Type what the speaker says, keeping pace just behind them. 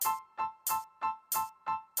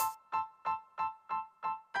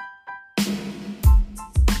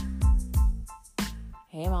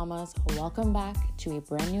mamas, welcome back to a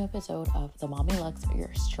brand new episode of the Mommy Lux,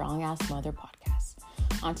 your Strong Ass Mother podcast.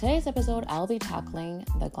 On today's episode, I'll be tackling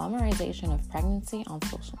the glamorization of pregnancy on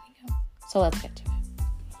social media. So let's get to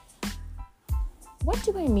it. What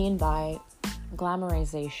do I mean by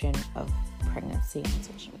glamorization of pregnancy on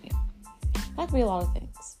social media? That could be a lot of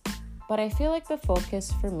things, but I feel like the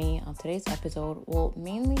focus for me on today's episode will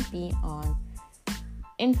mainly be on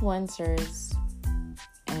influencers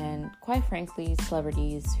and, quite frankly,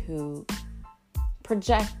 celebrities who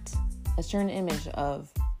project a certain image of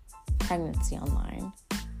pregnancy online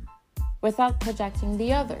without projecting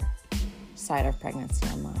the other side of pregnancy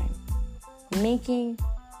online, making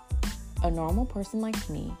a normal person like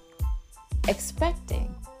me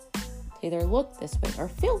expecting to either look this way or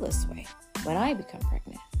feel this way when I become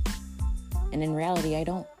pregnant. And in reality, I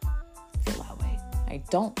don't feel that way. I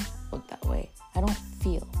don't look that way. I don't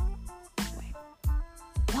feel that way.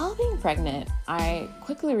 While being pregnant, I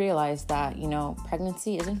quickly realized that,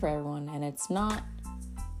 pregnancy isn't for everyone, and it's not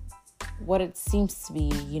what it seems to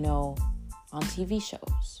be, on TV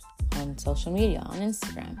shows, on social media, on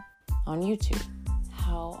Instagram, on YouTube.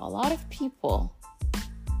 How a lot of people,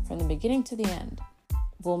 from the beginning to the end,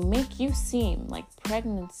 will make you seem like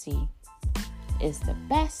pregnancy is the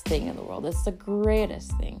best thing in the world. It's the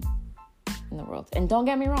greatest thing in the world. And don't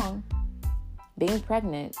get me wrong, being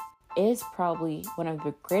pregnant is probably one of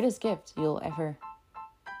the greatest gifts you'll ever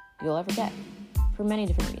get for many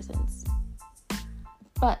different reasons.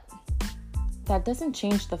 But that doesn't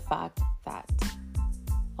change the fact that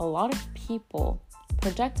a lot of people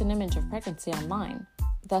project an image of pregnancy online,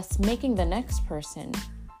 thus making the next person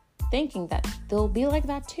thinking that they'll be like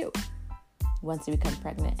that too once they become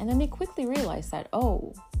pregnant. And then they quickly realize that,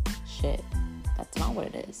 oh, shit, that's not what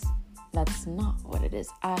it is. That's not what it is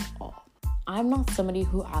at all. I'm not somebody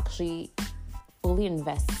who actually fully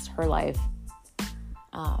invests her life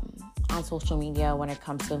on social media when it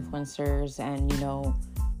comes to influencers and,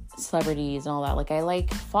 celebrities and all that. Like, I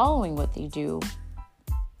like following what they do,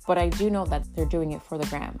 but I do know that they're doing it for the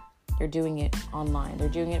gram. They're doing it online. They're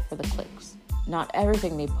doing it for the clicks. Not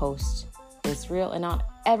everything they post is real, and not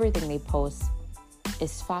everything they post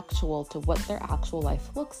is factual to what their actual life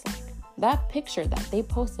looks like. That picture that they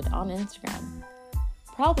posted on Instagram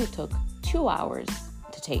probably took 2 hours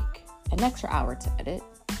to take, an extra hour to edit,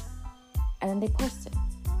 and then they post it.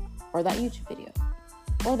 Or that YouTube video,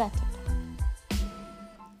 or that TikTok.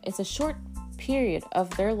 It's a short period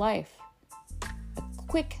of their life, a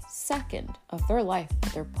quick second of their life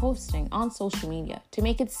that they're posting on social media to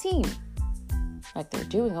make it seem like they're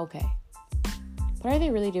doing okay. But are they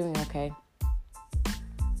really doing okay?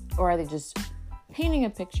 Or are they just painting a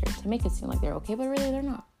picture to make it seem like they're okay, but really they're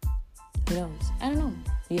not? Who knows? I don't know.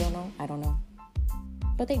 You don't know? I don't know.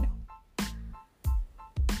 But they know.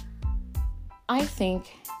 I think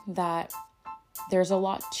that there's a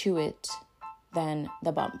lot to it than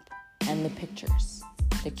the bump and the pictures,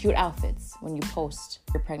 the cute outfits when you post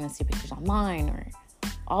your pregnancy pictures online or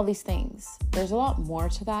all these things. There's a lot more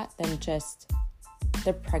to that than just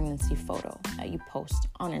the pregnancy photo that you post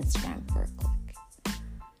on Instagram for a click.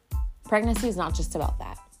 Pregnancy is not just about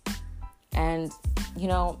that. And,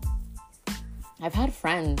 I've had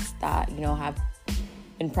friends that, have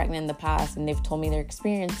been pregnant in the past, and they've told me their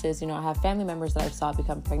experiences. I have family members that I've saw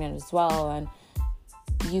become pregnant as well. And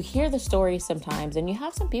you hear the stories sometimes, and you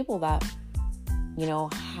have some people that,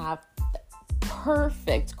 have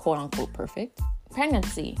perfect, quote unquote, perfect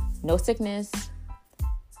pregnancy. No sickness.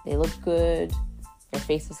 They look good. Their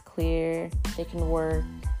face is clear. They can work.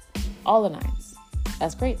 All the nines.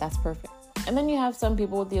 That's great. That's perfect. And then you have some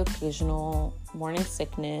people with the occasional morning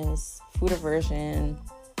sickness, food aversion,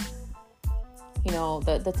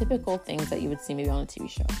 the typical things that you would see maybe on a TV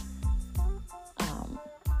show.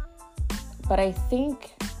 But I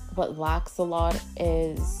think what lacks a lot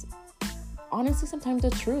is honestly sometimes the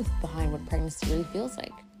truth behind what pregnancy really feels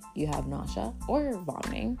like. You have nausea or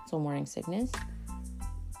vomiting, so morning sickness.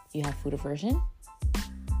 You have food aversion.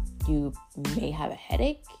 You may have a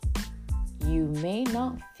headache. You may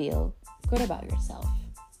not feel good about yourself.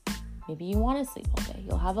 Maybe you want to sleep all day.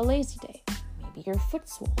 You'll have a lazy day. Maybe your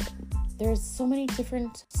foot's swollen. There's so many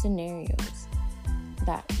different scenarios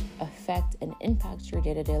that affect and impact your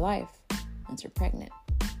day-to-day life once you're pregnant.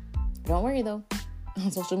 But don't worry though,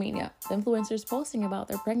 on social media, the influencers posting about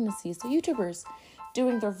their pregnancies, the YouTubers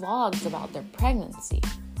doing their vlogs about their pregnancy,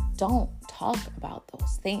 don't talk about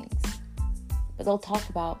those things. But they'll talk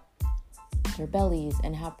about their bellies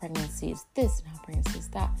and how pregnancy is this and how pregnancy is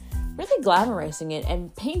that. Really glamorizing it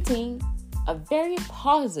and painting a very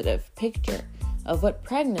positive picture of what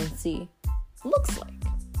pregnancy looks like.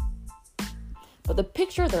 But the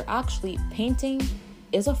picture they're actually painting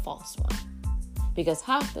is a false one. Because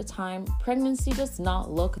half the time, pregnancy does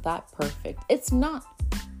not look that perfect. It's not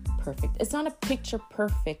perfect. It's not a picture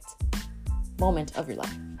perfect moment of your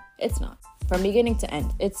life. It's not. From beginning to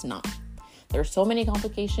end, it's not. There are so many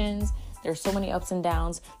complications. There are so many ups and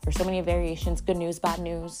downs. There's so many variations. Good news, bad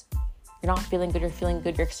news. You're not feeling good. You're feeling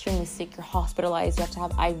good. You're extremely sick. You're hospitalized. You have to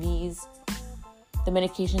have IVs. The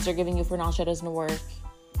medications they're giving you for nausea doesn't work.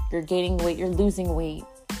 You're gaining weight. You're losing weight.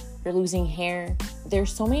 You're losing hair.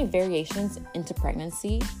 There's so many variations into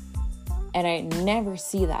pregnancy, and I never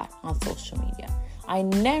see that on social media. I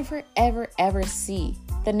never, ever, ever see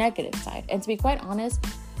the negative side. And to be quite honest,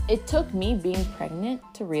 it took me being pregnant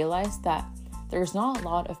to realize that there's not a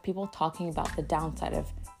lot of people talking about the downside of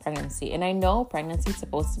pregnancy. And I know pregnancy is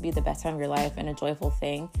supposed to be the best time of your life and a joyful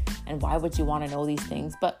thing, and why would you want to know these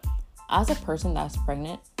things? But as a person that's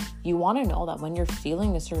pregnant, you want to know that when you're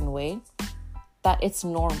feeling a certain way, that it's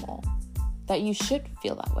normal, that you should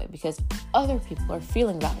feel that way because other people are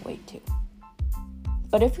feeling that way too.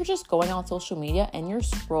 But if you're just going on social media and you're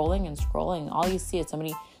scrolling and scrolling, all you see is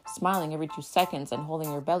somebody smiling every 2 seconds and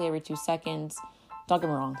holding your belly every 2 seconds. Don't get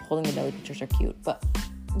me wrong, holding the belly pictures are cute, but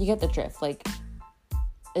you get the drift. Like,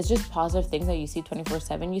 it's just positive things that you see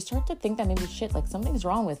 24/7. You start to think that maybe shit, like something's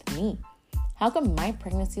wrong with me. How come my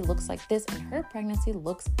pregnancy looks like this and her pregnancy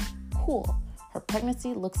looks cool? Her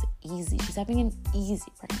pregnancy looks easy. She's having an easy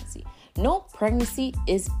pregnancy. No pregnancy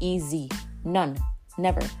is easy. None.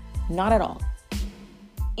 Never. Not at all.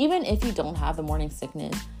 Even if you don't have the morning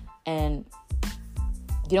sickness and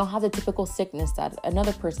you don't have the typical sickness that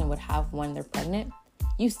another person would have when they're pregnant,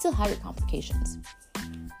 you still have your complications.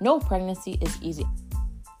 No pregnancy is easy.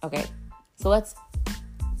 Okay, so let's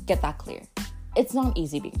get that clear. It's not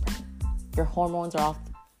easy being pregnant. Your hormones are off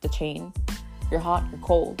the chain. You're hot, you're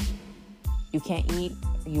cold. You can't eat,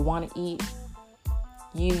 you want to eat.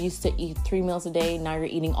 You used to eat 3 meals a day, now you're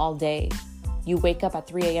eating all day. You wake up at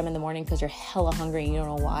 3 a.m. in the morning because you're hella hungry and you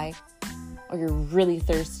don't know why. Or you're really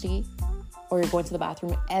thirsty. Or you're going to the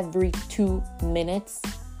bathroom every 2 minutes.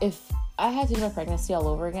 If I had to do my pregnancy all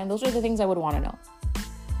over again, those are the things I would want to know.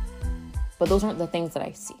 But those aren't the things that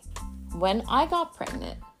I see. When I got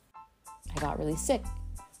pregnant, I got really sick.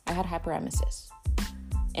 I had hyperemesis.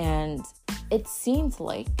 And it seemed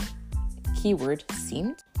like, keyword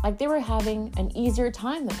seemed, like they were having an easier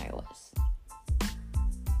time than I was.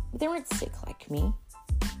 But they weren't sick like me.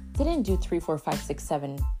 They didn't do 3, 4, 5, 6,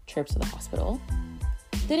 7 trips to the hospital.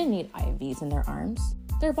 They didn't need IVs in their arms.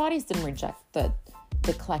 Their bodies didn't reject the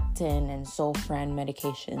Clectin and Zofran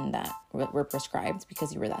medication that were prescribed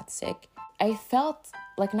because you were that sick. I felt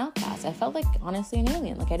like not fast. I felt like honestly an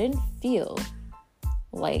alien. Like I didn't feel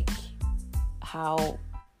like how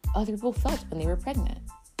other people felt when they were pregnant.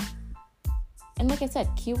 And like I said,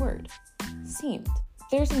 keyword, seemed.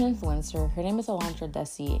 There's an influencer, her name is Alondra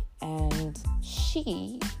Desi, and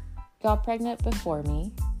she got pregnant before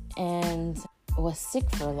me and was sick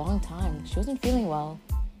for a long time. She wasn't feeling well.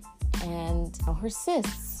 And her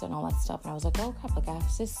cysts and all that stuff. And I was like, oh crap, like I have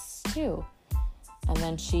cysts too. And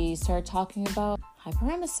then she started talking about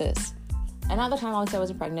hyperemesis. And at the time, obviously I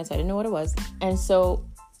wasn't pregnant, so I didn't know what it was. And so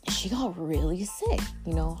she got really sick,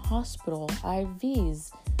 hospital,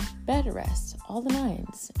 IVs, bed rest, all the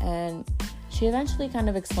nines. And she eventually kind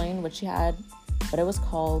of explained what she had, what it was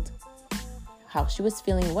called, how she was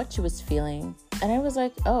feeling, what she was feeling. And I was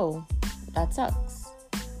like, oh, that sucks.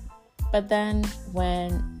 But then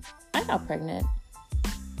when I got pregnant,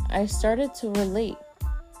 I started to relate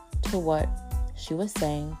to what she was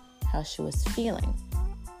saying, how she was feeling.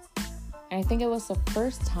 And I think it was the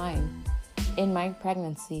first time in my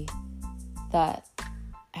pregnancy that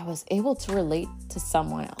I was able to relate to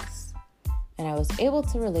someone else. And I was able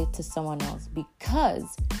to relate to someone else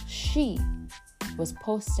because she was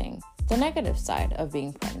posting the negative side of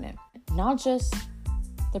being pregnant. Not just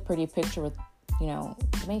the pretty picture with,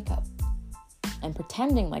 makeup and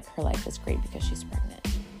pretending like her life is great because she's pregnant.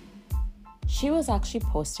 She was actually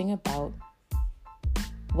posting about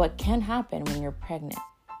what can happen when you're pregnant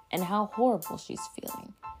and how horrible she's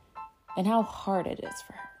feeling and how hard it is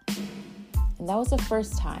for her. And that was the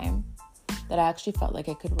first time that I actually felt like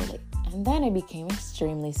I could relate. And then I became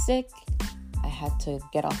extremely sick. I had to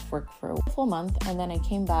get off work for a full month, and then I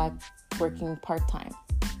came back working part-time,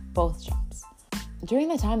 both jobs. During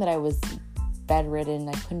the time that I was bedridden,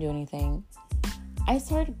 I couldn't do anything, I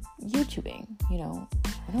started YouTubing, I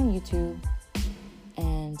went on YouTube,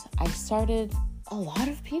 and I started, a lot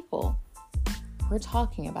of people were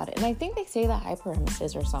talking about it. And I think they say that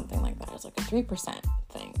hyperemesis or something like that is like a 3%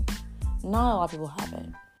 thing. Not a lot of people have it.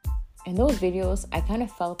 In those videos, I kind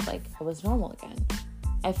of felt like I was normal again.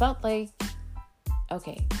 I felt like,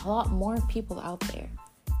 okay, a lot more people out there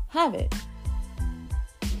have it.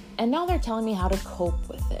 And now they're telling me how to cope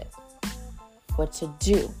with it, what to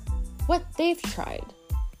do, what they've tried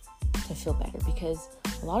to feel better, because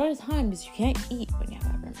a lot of the times you can't eat when you have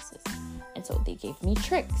hyperemesis. And so they gave me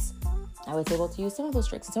tricks. I was able to use some of those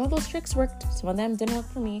tricks. Some of those tricks worked. Some of them didn't work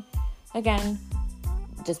for me. Again,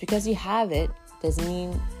 just because you have it doesn't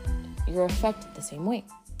mean you're affected the same way.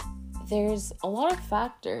 There's a lot of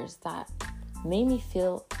factors that made me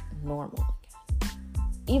feel normal again,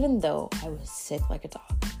 even though I was sick like a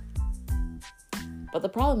dog. But the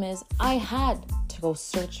problem is, I had to go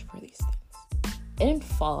search for these things. It didn't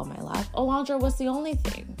fall on my lap. Alondra was the only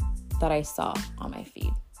thing that I saw on my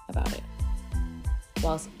feed about it.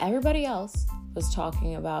 Whilst everybody else was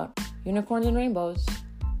talking about unicorns and rainbows,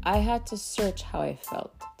 I had to search how I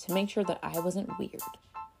felt to make sure that I wasn't weird.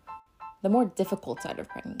 The more difficult side of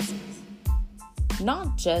pregnancies.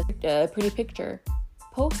 Not just a pretty picture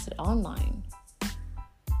posted online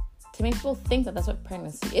to make people think that that's what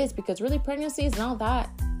pregnancy is, because really pregnancy is not that.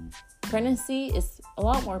 Pregnancy is a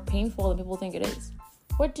lot more painful than people think it is.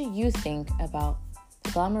 What do you think about the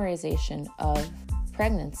glamorization of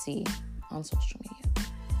pregnancy on social media?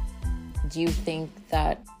 Do you think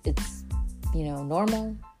that it's,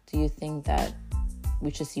 normal? Do you think that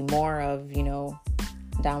we should see more of,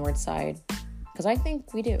 downward side? Because I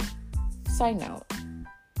think we do. Side note,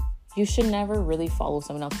 you should never really follow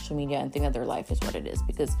someone on social media and think that their life is what it is,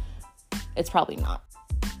 because it's probably not.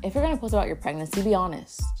 If you're going to post about your pregnancy, be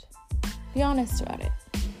honest. Be honest about it.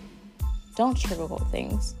 Don't sugarcoat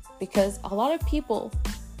things, because a lot of people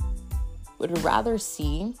would rather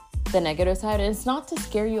see the negative side. And it's not to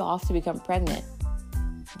scare you off to become pregnant,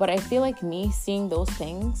 but I feel like me seeing those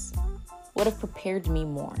things would have prepared me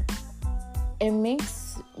more. It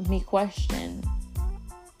makes me question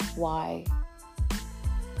why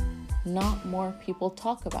not more people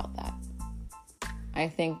talk about that. I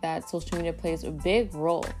think that social media plays a big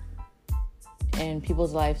role in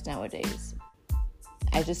people's lives nowadays.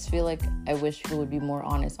 I just feel like I wish people would be more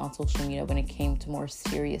honest on social media when it came to more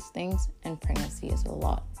serious things, and pregnancy is a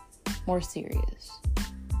lot more serious.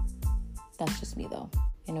 That's just me though.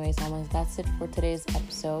 Anyways, mamas, that's it for today's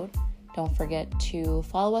episode. Don't forget to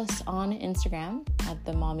follow us on Instagram at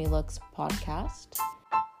the Mommy Looks Podcast.